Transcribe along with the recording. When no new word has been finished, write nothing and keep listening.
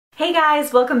Hey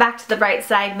guys, welcome back to The Bright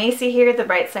Side. Macy here, The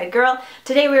Bright Side Girl.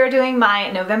 Today we are doing my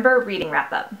November reading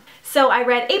wrap-up. So I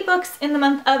read 8 books in the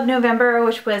month of November,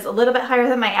 which was a little bit higher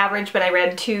than my average, but I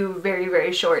read 2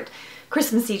 very short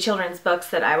Christmassy children's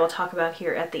books that I will talk about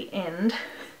here at the end.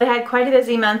 I had quite a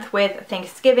busy month with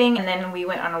Thanksgiving, and then we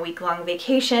went on a week-long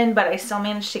vacation, but I still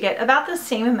managed to get about the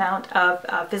same amount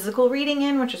of physical reading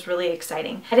in, which was really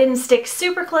exciting. I didn't stick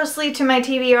super closely to my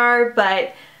TBR,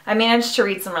 but I managed to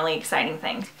read some really exciting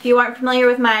things. If you aren't familiar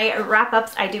with my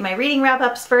wrap-ups, I do my reading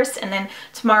wrap-ups first, and then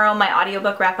tomorrow my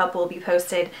audiobook wrap-up will be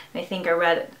posted. And I think I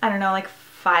read, I don't know, like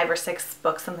 5 or 6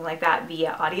 books, something like that,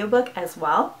 via audiobook as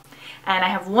well. And I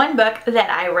have one book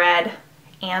that I read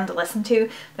and listened to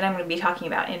that I'm going to be talking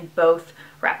about in both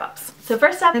wrap-ups. So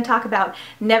first I'm going to talk about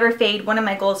Never Fade. One of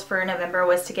my goals for November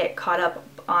was to get caught up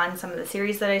on some of the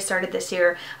series that I started this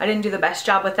year. I didn't do the best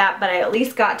job with that, but I at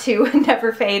least got to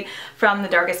Never Fade from the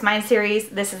Darkest Minds series.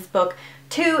 This is book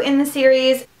 2 in the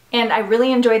series, and I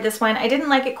really enjoyed this one. I didn't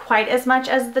like it quite as much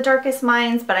as the Darkest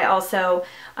Minds, but I also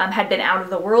had been out of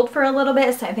the world for a little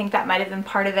bit, so I think that might have been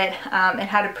part of it. It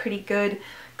had a pretty good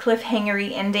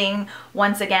cliffhanger-y ending.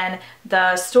 Once again,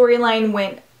 the storyline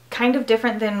went kind of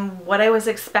different than what I was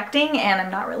expecting, and I'm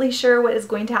not really sure what is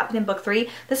going to happen in book 3.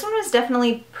 This one was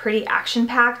definitely pretty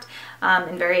action-packed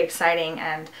and very exciting,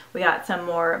 and we got some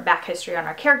more back history on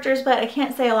our characters, but I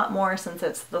can't say a lot more since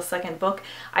it's the second book.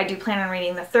 I do plan on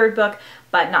reading the 3rd book,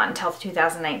 but not until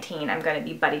 2019. I'm going to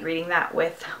be buddy reading that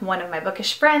with one of my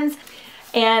bookish friends,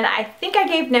 and I think I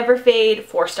gave Never Fade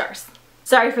 4 stars.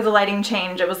 Sorry for the lighting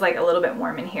change. It was like a little bit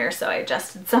warm in here, so I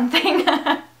adjusted something.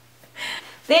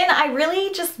 Then I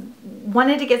really just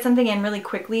wanted to get something in really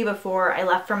quickly before I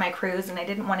left for my cruise, and I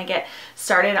didn't want to get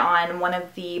started on one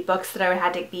of the books that I would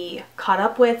have to be caught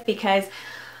up with, because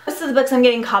most of the books I'm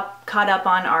getting caught up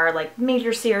on are like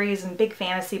major series and big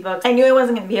fantasy books. I knew I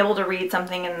wasn't going to be able to read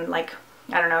something in like,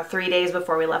 I don't know, 3 days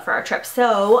before we left for our trip,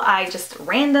 so I just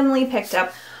randomly picked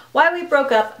up Why We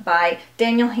Broke Up by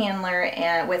Daniel Handler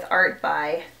and with art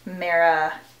by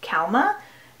Mara Kalma.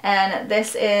 And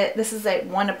this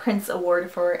won a Prince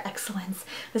Award for Excellence.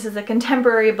 This is a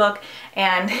contemporary book,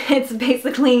 and it's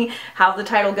basically how the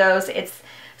title goes. It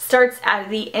starts at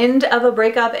the end of a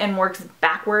breakup and works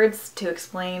backwards to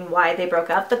explain why they broke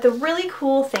up. But the really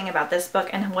cool thing about this book,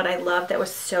 and what I loved that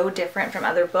was so different from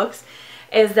other books,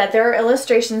 is that there are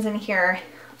illustrations in here,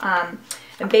 and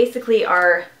basically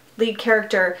our lead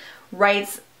character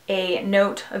writes a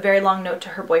note, a very long note to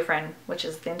her boyfriend, which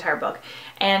is the entire book,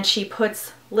 and she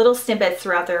puts little snippets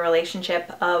throughout their relationship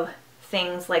of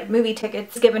things like movie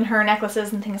tickets, given her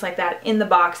necklaces and things like that in the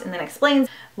box, and then explains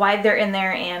why they're in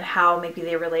there and how maybe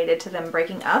they related to them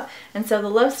breaking up. And so the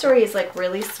love story is like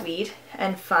really sweet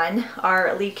and fun.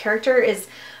 Our lead character is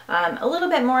a little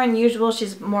bit more unusual.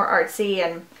 She's more artsy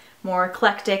and more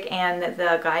eclectic, and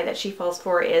the guy that she falls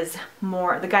for is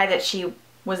more, the guy that she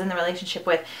was in the relationship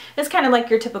with is kind of like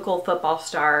your typical football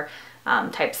star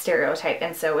type stereotype,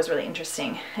 and so it was really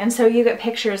interesting. And so you get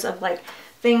pictures of like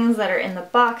things that are in the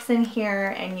box in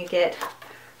here, and you get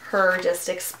her just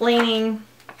explaining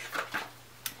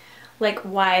like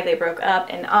why they broke up,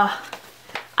 and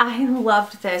I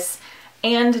loved this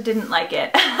and didn't like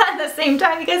it at the same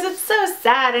time, because it's so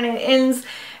sad, and it ends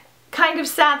kind of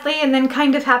sadly and then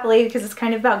kind of happily, because it's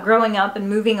kind of about growing up and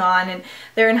moving on, and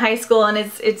they're in high school, and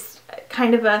it's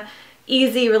kind of a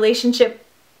easy relationship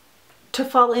to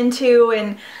fall into,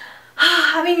 and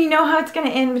I mean, you know how it's going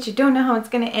to end, but you don't know how it's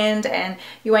going to end, and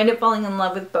you wind up falling in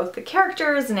love with both the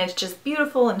characters, and it's just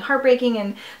beautiful and heartbreaking,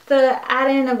 and the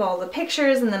add-in of all the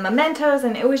pictures and the mementos,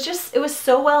 and it was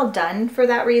so well done for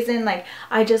that reason. Like,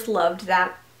 I just loved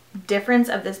that difference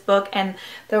of this book, and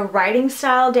the writing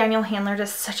style. Daniel Handler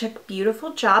does such a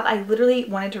beautiful job. I literally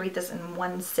wanted to read this in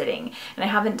one sitting, and I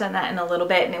haven't done that in a little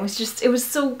bit, and it was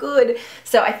so good.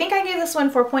 So I think I gave this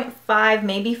one 4.5,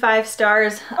 maybe 5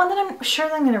 stars. One that I'm sure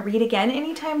that I'm going to read again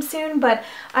anytime soon, but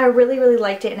I really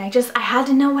liked it, and I had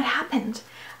to know what happened.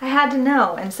 I had to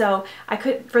know, and so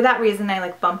for that reason, I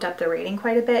like bumped up the rating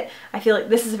quite a bit. I feel like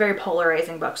this is a very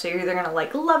polarizing book, so you're either gonna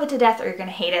like love it to death or you're gonna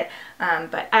hate it,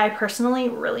 but I personally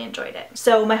really enjoyed it.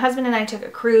 So my husband and I took a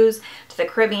cruise to the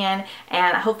Caribbean,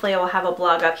 and hopefully I will have a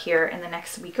blog up here in the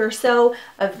next week or so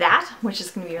of that, which is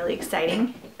gonna be really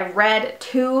exciting. I read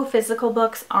 2 physical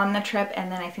books on the trip,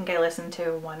 and then I think I listened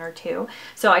to 1 or 2.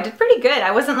 So I did pretty good.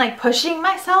 I wasn't like pushing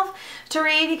myself to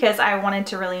read, because I wanted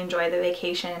to really enjoy the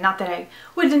vacation. And not that I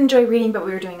wouldn't enjoy reading, but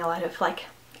we were doing a lot of like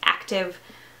active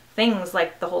things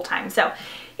like the whole time. So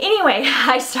anyway,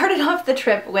 I started off the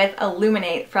trip with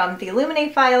Illuminate from the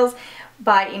Illuminate Files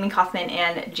by Amy Kaufman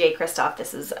and Jay Kristoff.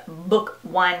 This is book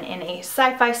 1 in a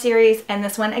sci-fi series, and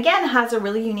this one again has a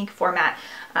really unique format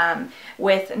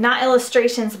with not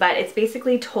illustrations, but it's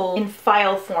basically told in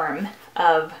file form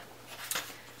of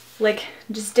like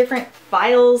just different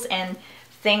files and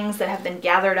things that have been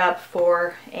gathered up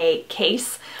for a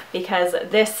case, because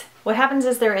what happens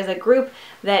is there is a group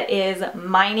that is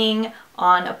mining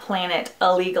on a planet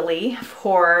illegally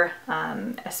for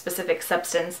a specific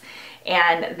substance,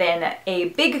 and then a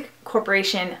big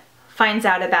corporation finds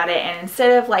out about it, and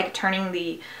instead of like turning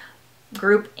the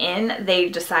group in, they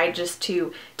decide just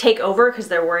to take over because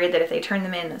they're worried that if they turn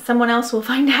them in, someone else will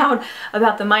find out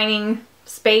about the mining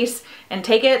space and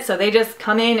take it. So they just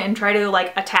come in and try to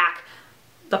like attack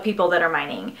the people that are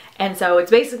mining. And so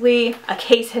it's basically a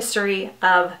case history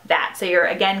of that. So you're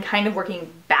again kind of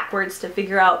working backwards to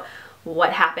figure out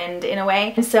what happened in a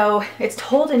way. And so it's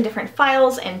told in different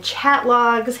files and chat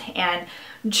logs and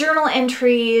journal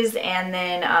entries, and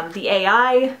then the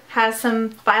AI has some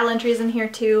file entries in here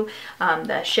too.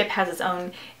 The ship has its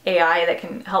own AI that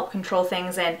can help control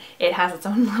things, and it has its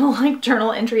own little like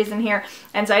journal entries in here.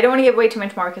 And so I don't want to give away too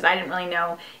much more because I didn't really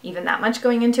know even that much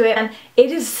going into it. And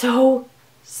it is so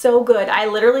good. I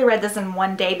literally read this in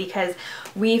one day because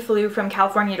we flew from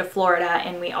California to Florida,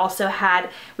 and we had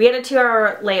a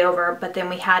 2-hour layover, but then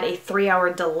we had a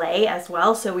 3-hour delay as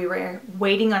well. So we were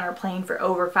waiting on our plane for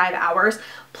over 5 hours,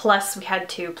 plus we had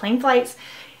 2 plane flights.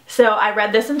 So I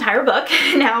read this entire book.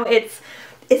 Now it's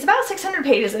about 600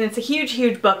 pages, and it's a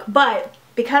huge book, but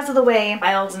because of the way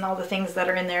files and all the things that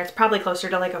are in there, it's probably closer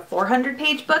to like a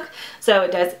 400-page book. So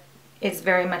it's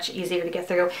very much easier to get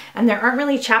through, and there aren't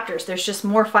really chapters. There's just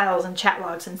more files and chat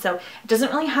logs, and so it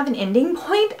doesn't really have an ending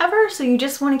point ever, so you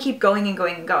just want to keep going and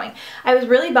going and going. I was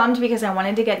really bummed because I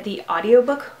wanted to get the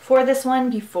audiobook for this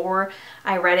one before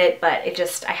I read it, but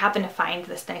I happened to find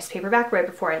this nice paperback right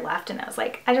before I left, and I was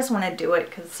like, I just want to do it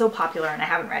because it's so popular and I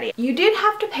haven't read it. You did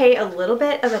have to pay a little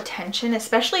bit of attention,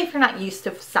 especially if you're not used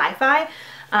to sci-fi,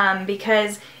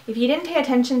 because if you didn't pay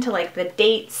attention to like the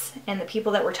dates and the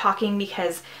people that were talking,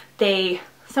 because they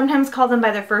sometimes call them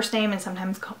by their first name and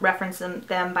sometimes reference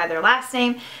them by their last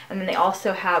name, and then they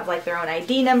also have like their own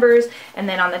ID numbers, and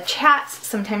then on the chats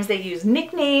sometimes they use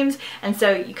nicknames, and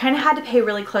so you kind of had to pay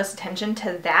really close attention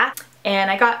to that.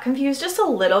 And I got confused just a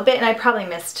little bit, and I probably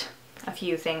missed a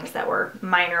few things that were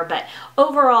minor, but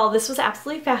overall this was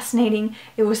absolutely fascinating.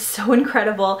 It was so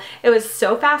incredible. It was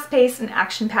so fast-paced and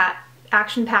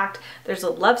action-packed. There's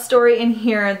a love story in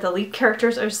here. The lead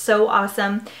characters are so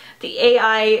awesome. The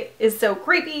AI is so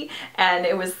creepy, and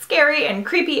it was scary and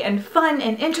creepy and fun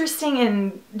and interesting,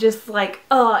 and just like,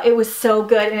 oh, it was so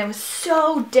good, and it was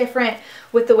so different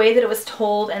with the way that it was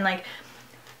told. And like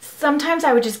sometimes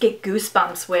I would just get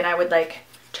goosebumps when I would like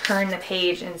turn the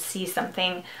page and see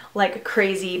something like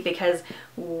crazy, because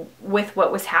with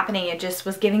what was happening, it just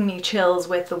was giving me chills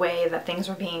with the way that things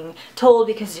were being told,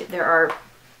 because there are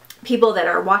people that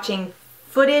are watching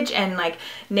footage and like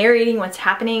narrating what's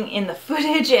happening in the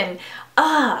footage. And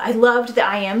I loved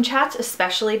the IM chats,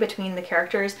 especially between the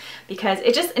characters, because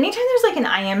it just, anytime there's like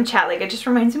an IM chat, like it just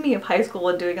reminds me of high school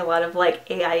and doing a lot of like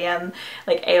AIM,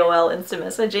 like AOL instant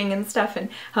messaging and stuff, and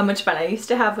how much fun I used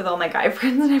to have with all my guy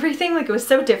friends and everything. Like it was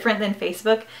so different than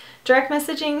Facebook direct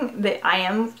messaging the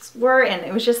IMs were, and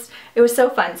it was so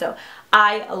fun. So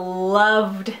I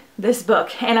loved this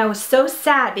book, and I was so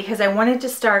sad because I wanted to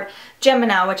start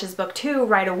Gemini, which is book 2,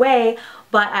 right away,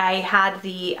 but I had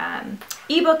the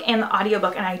ebook and the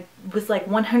audiobook, and I was like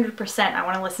 100% I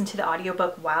want to listen to the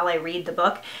audiobook while I read the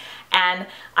book. And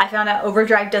I found out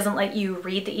Overdrive doesn't let you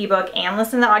read the ebook and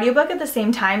listen to the audiobook at the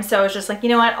same time, so I was just like, you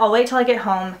know what, I'll wait till I get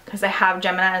home because I have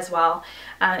Gemini as well.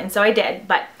 And so I did.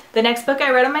 But the next book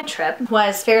I read on my trip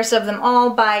was Fairest of Them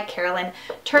All by Carolyn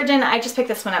Turgeon. I just picked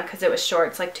this one up because it was short.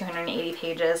 It's like 280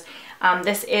 pages.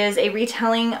 This is a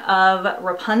retelling of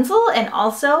Rapunzel and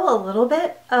also a little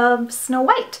bit of Snow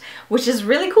White, which is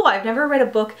really cool. I've never read a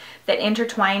book that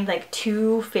intertwined like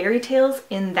 2 fairy tales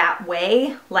in that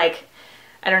way. Like,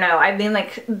 I don't know, I mean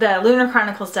like the Lunar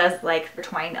Chronicles does like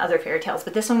intertwine other fairy tales,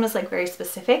 but this one was like very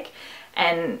specific,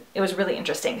 and it was really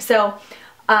interesting. So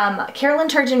Carolyn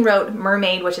Turgeon wrote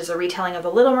Mermaid, which is a retelling of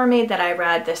The Little Mermaid that I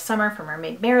read this summer for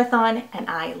Mermaid Marathon, and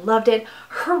I loved it.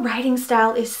 Her writing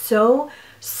style is so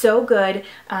good.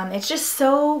 It's just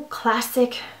so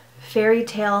classic fairy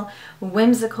tale,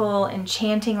 whimsical,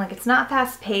 enchanting. Like it's not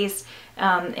fast paced.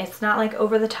 It's not like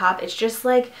over the top. It's just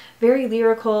like very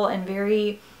lyrical and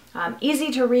very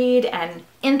easy to read and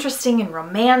interesting and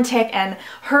romantic, and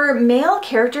her male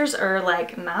characters are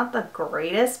like not the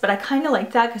greatest, but I kind of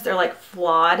like that because they're like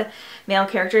flawed male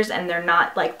characters and they're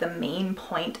not like the main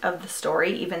point of the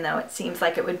story, even though it seems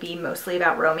like it would be mostly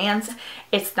about romance.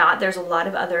 It's not. There's a lot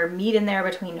of other meat in there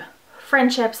between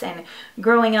friendships and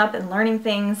growing up and learning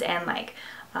things and like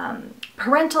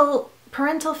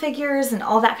parental figures and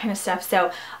all that kind of stuff.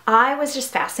 So I was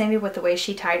just fascinated with the way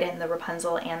she tied in the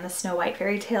Rapunzel and the Snow White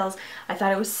fairy tales. I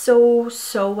thought it was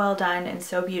so well done and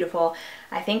so beautiful.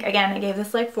 I think, again, I gave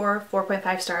this like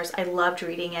 4.5 stars. I loved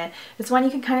reading it. It's one you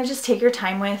can kind of just take your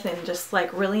time with and just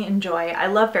like really enjoy. I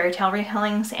love fairy tale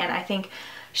retellings, and I think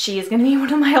she is going to be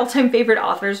one of my all-time favorite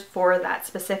authors for that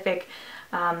specific,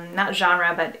 not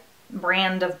genre, but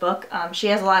brand of book. She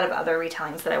has a lot of other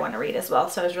retellings that I want to read as well,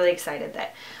 so I was really excited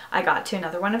that I got to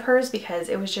another one of hers because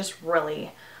it was just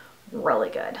really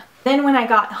good. Then when I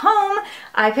got home,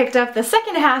 I picked up the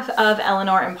second half of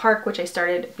Eleanor and Park, which I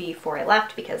started before I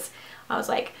left because I was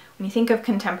like, when you think of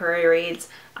contemporary reads,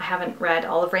 I haven't read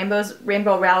all of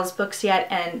Rainbow Rowell's books yet,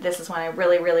 and this is one I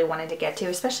really wanted to get to,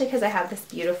 especially because I have this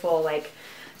beautiful like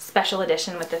special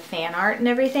edition with the fan art and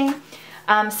everything.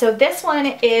 So this one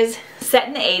is set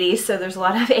in the 80s, so there's a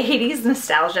lot of 80s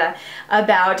nostalgia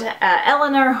about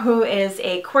Eleanor, who is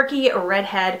a quirky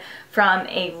redhead from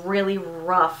a really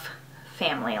rough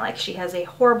family. Like, she has a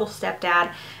horrible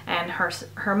stepdad, and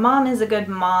her mom is a good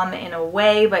mom in a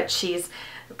way, but she's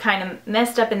kind of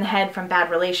messed up in the head from bad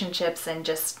relationships and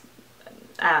just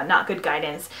not good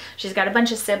guidance. She's got a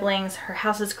bunch of siblings. Her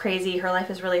house is crazy. Her life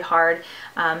is really hard.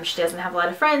 She doesn't have a lot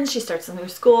of friends. She starts a new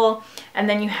school. And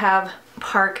then you have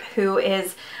Park, who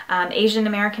is Asian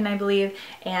American, I believe,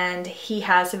 and he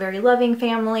has a very loving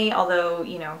family, although,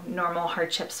 you know, normal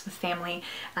hardships with family.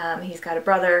 He's got a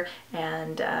brother,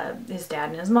 and his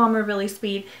dad and his mom are really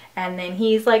sweet. And then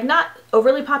he's like not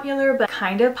overly popular, but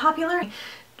kind of popular.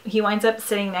 He winds up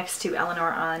sitting next to Eleanor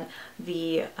on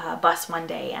the bus one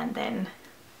day, and then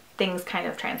things kind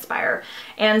of transpire.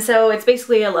 And so it's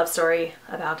basically a love story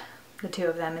about the two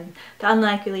of them and the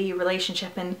unlikely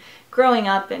relationship and growing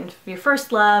up and your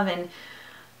first love and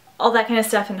all that kind of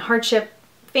stuff, and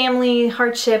family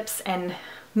hardships and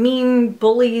mean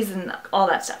bullies and all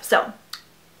that stuff. So,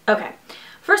 okay.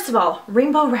 First of all,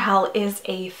 Rainbow Rowell is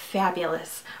a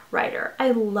fabulous writer.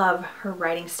 I love her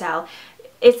writing style.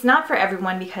 It's not for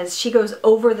everyone because she goes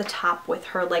over the top with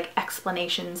her like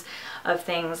explanations of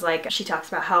things. Like, she talks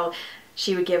about how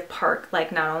she would give Park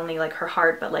like not only like her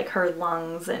heart but like her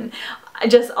lungs and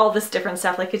just all this different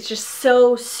stuff. Like, it's just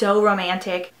so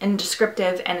romantic and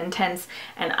descriptive and intense,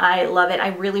 and I love it. I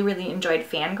really enjoyed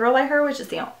Fangirl by her, which is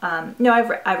the no,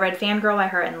 I've read Fangirl by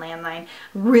her and Landline.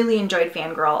 Really enjoyed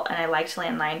Fangirl, and I liked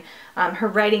Landline. Her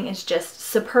writing is just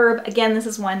superb. Again, this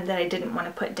is one that I didn't want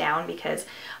to put down because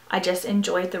I just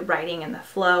enjoyed the writing and the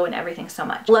flow and everything so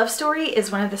much. Love Story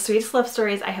is one of the sweetest love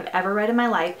stories I have ever read in my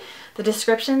life. The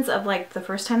descriptions of like the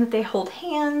first time that they hold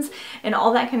hands and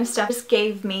all that kind of stuff just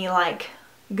gave me like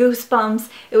goosebumps.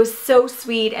 It was so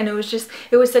sweet, and it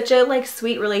was such a like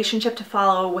sweet relationship to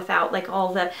follow without like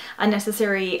all the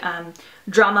unnecessary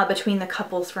drama between the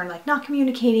couples for like not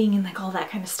communicating and like all that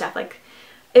kind of stuff. Like,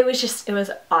 it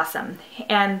was awesome.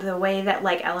 And the way that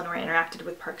like Eleanor interacted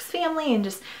with Park's family and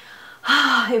just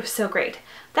it was so great.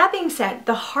 That being said,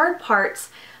 the hard parts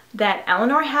that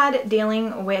Eleanor had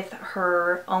dealing with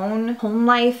her own home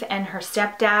life and her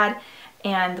stepdad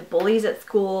and the bullies at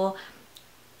school,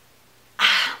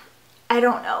 I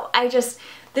don't know.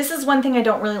 This is one thing I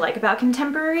don't really like about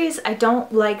contemporaries. I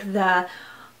don't like the,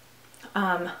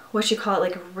 what you call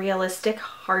it, like realistic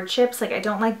hardships. Like, I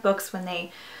don't like books when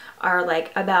they are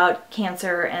like about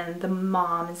cancer and the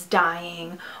mom is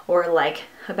dying, or like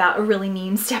about a really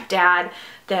mean stepdad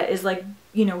that is like,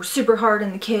 you know, super hard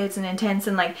on the kids and intense,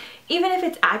 and like, even if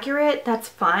it's accurate, that's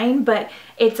fine, but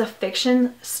it's a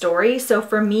fiction story. So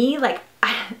for me, like,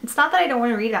 it's not that I don't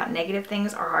want to read about negative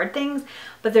things or hard things,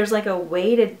 but there's like a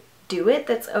way to do it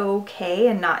that's okay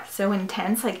and not so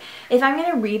intense. Like, if I'm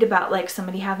gonna read about like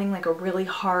somebody having like a really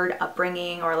hard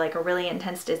upbringing or like a really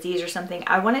intense disease or something,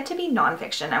 I want it to be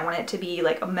nonfiction. I want it to be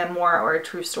like a memoir or a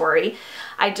true story.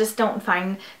 I just don't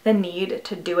find the need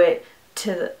to do it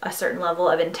to a certain level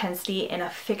of intensity in a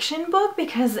fiction book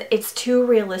because it's too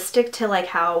realistic to like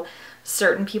how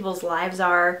certain people's lives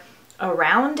are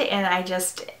around, and I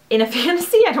just, in a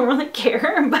fantasy, I don't really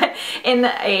care, but in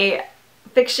a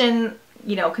fiction,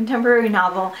 you know, contemporary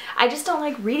novel, I just don't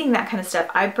like reading that kind of stuff.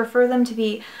 I prefer them to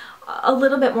be a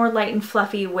little bit more light and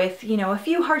fluffy with, you know, a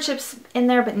few hardships in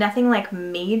there, but nothing like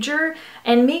major.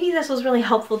 And maybe this was really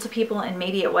helpful to people and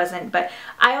maybe it wasn't, but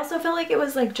I also felt like it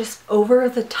was like just over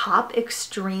the top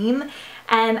extreme.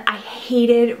 and I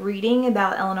hated reading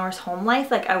about Eleanor's home life.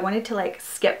 Like I wanted to like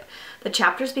skip the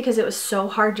chapters because it was so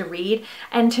hard to read,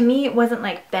 and to me it wasn't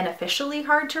like beneficially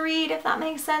hard to read, if that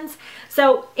makes sense.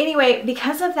 So anyway,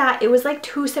 because of that, it was like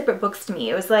two separate books to me.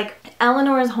 It was like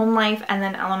Eleanor's home life and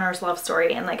then Eleanor's love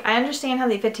story, and like I understand how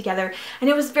they fit together, and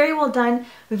it was very well done,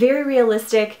 very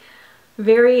realistic,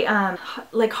 very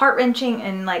like heart-wrenching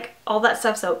and like all that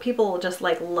stuff, so people will just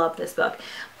like love this book.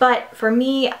 But for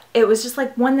me, it was just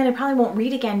like one that I probably won't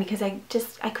read again because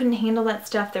I couldn't handle that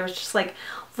stuff. There was just like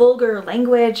vulgar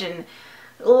language and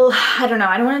I don't know,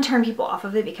 I don't want to turn people off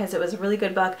of it because it was a really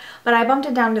good book, but I bumped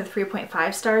it down to the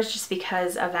 3.5 stars just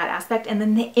because of that aspect. And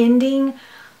then the ending,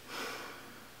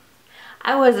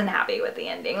 I wasn't happy with the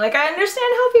ending. Like I understand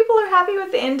how people are happy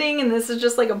with the ending, and this is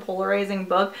just like a polarizing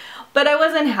book, but I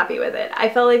wasn't happy with it. I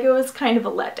felt like it was kind of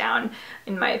a letdown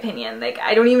in my opinion. Like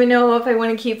I don't even know if I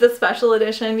want to keep the special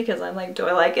edition because I'm like, do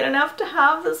I like it enough to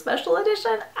have the special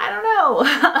edition? I don't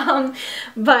know.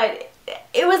 But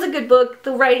it was a good book.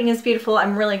 The writing is beautiful.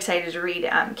 I'm really excited to read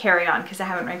Carry On because I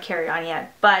haven't read Carry On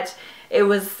yet, but it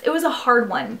was a hard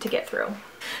one to get through.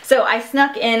 So I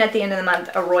snuck in at the end of the month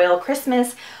A Royal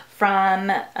Christmas from,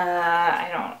 I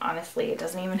don't, honestly, it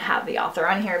doesn't even have the author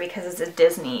on here because it's a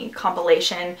Disney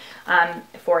compilation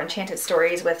for Enchanted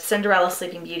Stories with Cinderella,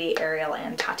 Sleeping Beauty, Ariel,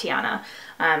 and Tatiana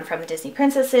from the Disney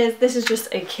Princesses. This is just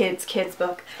a kids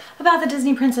book about the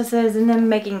Disney princesses and them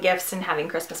making gifts and having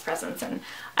Christmas presents, and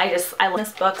I love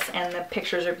this books, and the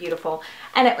pictures are beautiful,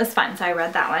 and it was fun, so I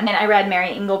read that one. And I read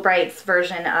Mary Englebright's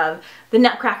version of The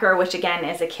Nutcracker, which again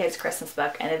is a kids Christmas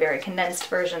book and a very condensed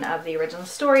version of the original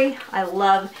story. I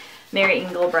love Mary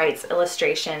Englebright's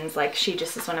illustrations. Like she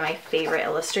just is one of my favorite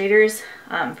illustrators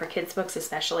for kids books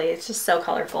especially. It's just so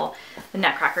colorful. The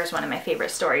Nutcracker is one of my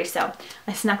favorite stories, so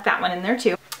I snuck that one in there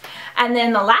too. And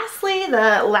then lastly,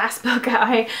 the last book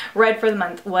I read for the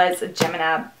month was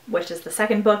Gemina, which is the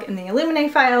second book in the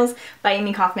Illuminae files by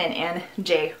Amy Kaufman and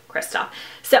Jay Kristoff.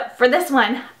 So for this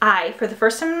one, I, for the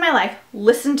first time in my life,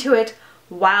 listened to it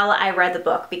while I read the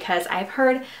book because I've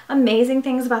heard amazing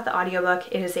things about the audiobook.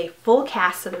 It is a full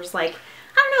cast, so there's like,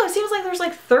 I don't know, it seems like there's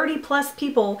like 30 plus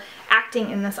people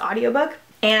acting in this audiobook,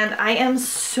 and I am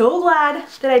so glad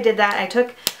that I did that. I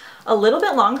took a little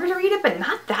bit longer to read it, but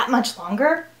not that much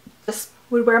longer. Just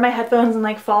would wear my headphones and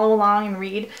like follow along and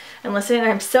read and listen, and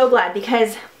I'm so glad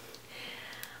because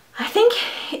I think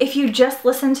if you just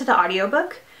listen to the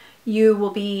audiobook, you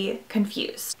will be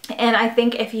confused. And I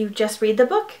think if you just read the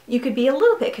book, you could be a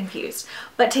little bit confused.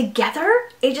 But together,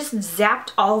 it just zapped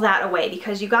all that away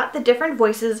because you got the different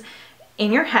voices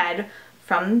in your head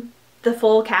from the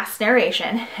full cast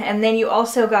narration. And then you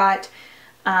also got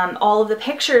all of the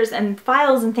pictures and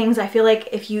files and things. I feel like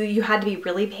if you had to be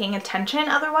really paying attention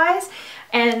otherwise.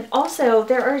 And also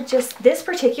there are just, this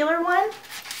particular one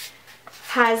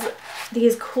has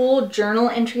these cool journal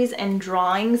entries and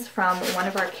drawings from one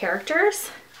of our characters,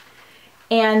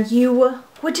 and you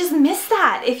would just miss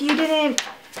that if you didn't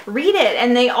read it.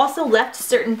 And they also left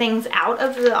certain things out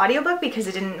of the audiobook because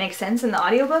it didn't make sense in the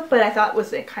audiobook, but I thought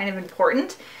was kind of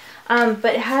important. But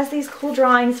it has these cool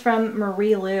drawings from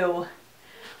Marie Lou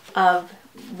of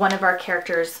one of our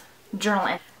characters'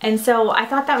 journal. And so I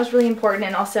thought that was really important,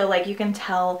 and also like you can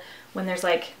tell when there's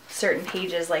like certain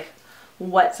pages like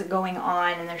what's going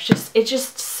on, and it's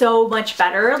just so much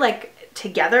better like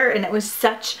together. And it was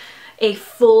such a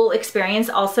full experience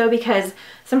also because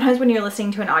sometimes when you're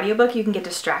listening to an audiobook you can get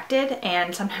distracted,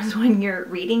 and sometimes when you're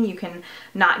reading you can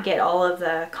not get all of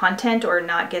the content or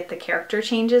not get the character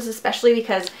changes, especially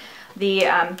because the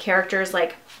characters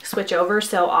like switch over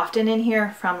so often in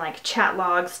here, from like chat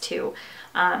logs to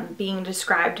being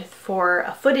described for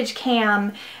a footage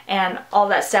cam and all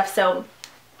that stuff. So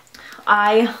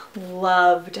I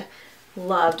loved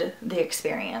the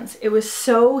experience. It was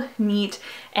so neat,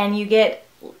 and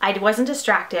I wasn't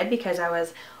distracted because I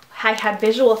had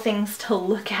visual things to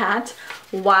look at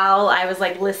while I was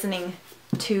like listening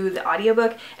to the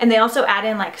audiobook. And they also add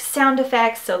in like sound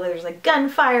effects, so there's like gun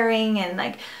firing and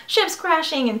like ships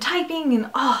crashing and typing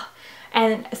and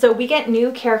and so we get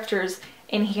new characters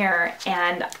in here,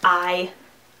 and I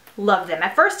love them.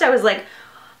 At first I was like,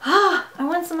 I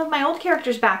want some of my old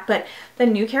characters back, but the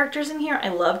new characters in here I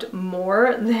loved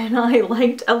more than I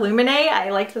liked Illuminae.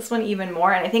 I liked this one even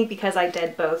more, and I think because I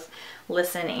did both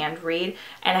listen and read,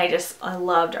 and I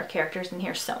loved our characters in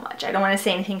here so much. I don't want to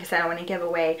say anything because I don't want to give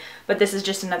away, but this is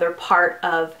just another part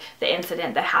of the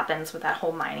incident that happens with that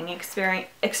whole mining experiment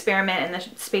and the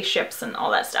spaceships and all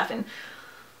that stuff. And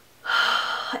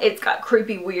it's got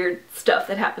creepy, weird stuff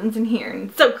that happens in here, and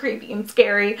it's so creepy and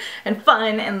scary and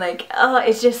fun, and like,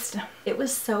 it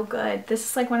was so good. This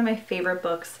is like one of my favorite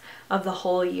books of the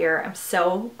whole year. I'm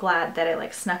so glad that I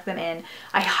like snuck them in.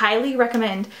 I highly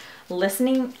recommend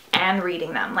listening and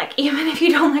reading them. Like even if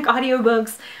you don't like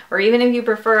audiobooks or even if you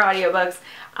prefer audiobooks,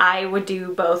 I would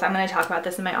do both. I'm going to talk about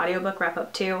this in my audiobook wrap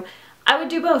up too. I would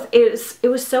do both. It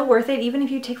was so worth it. Even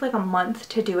if you take like a month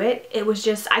to do it, it was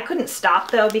just, I couldn't stop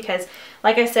though, because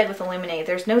like I said with Illuminate,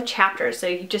 there's no chapters. So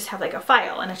you just have like a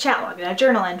file and a chat log and a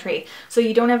journal entry. So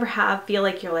you don't ever feel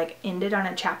like you're like ended on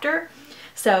a chapter.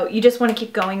 So you just want to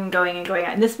keep going and going and going.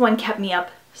 And this one kept me up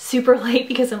super late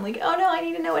because I'm like, oh no, I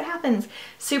need to know what happens.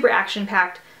 Super action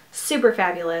packed, super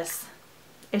fabulous.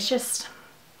 It's just,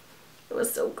 it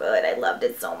was so good. I loved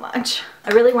it so much.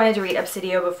 I really wanted to read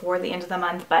Obsidio before the end of the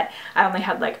month, but I only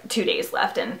had like 2 days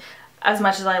left, and as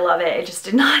much as I love it, it just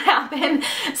did not happen.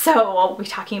 So I'll be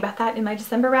talking about that in my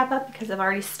December wrap up because I've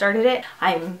already started it.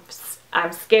 I'm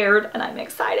scared and I'm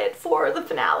excited for the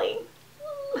finale.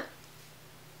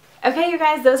 Okay, you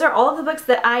guys, those are all of the books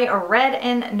that I read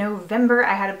in November.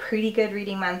 I had a pretty good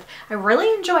reading month. I really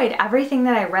enjoyed everything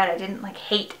that I read. I didn't like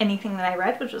hate anything that I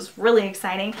read, which was really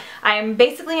exciting. I'm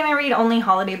basically going to read only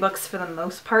holiday books for the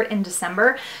most part in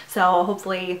December, so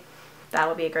hopefully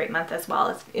that'll be a great month as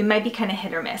well. It might be kind of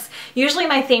hit or miss. Usually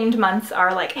my themed months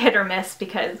are like hit or miss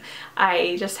because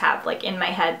I just have like in my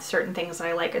head certain things that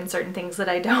I like and certain things that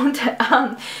I don't.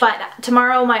 But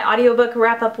tomorrow my audiobook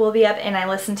wrap up will be up, and I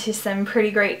listened to some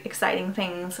pretty great exciting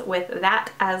things with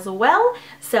that as well.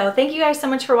 So thank you guys so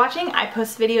much for watching. I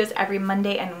post videos every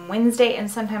Monday and Wednesday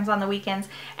and sometimes on the weekends,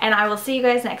 and I will see you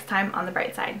guys next time on the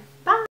bright side.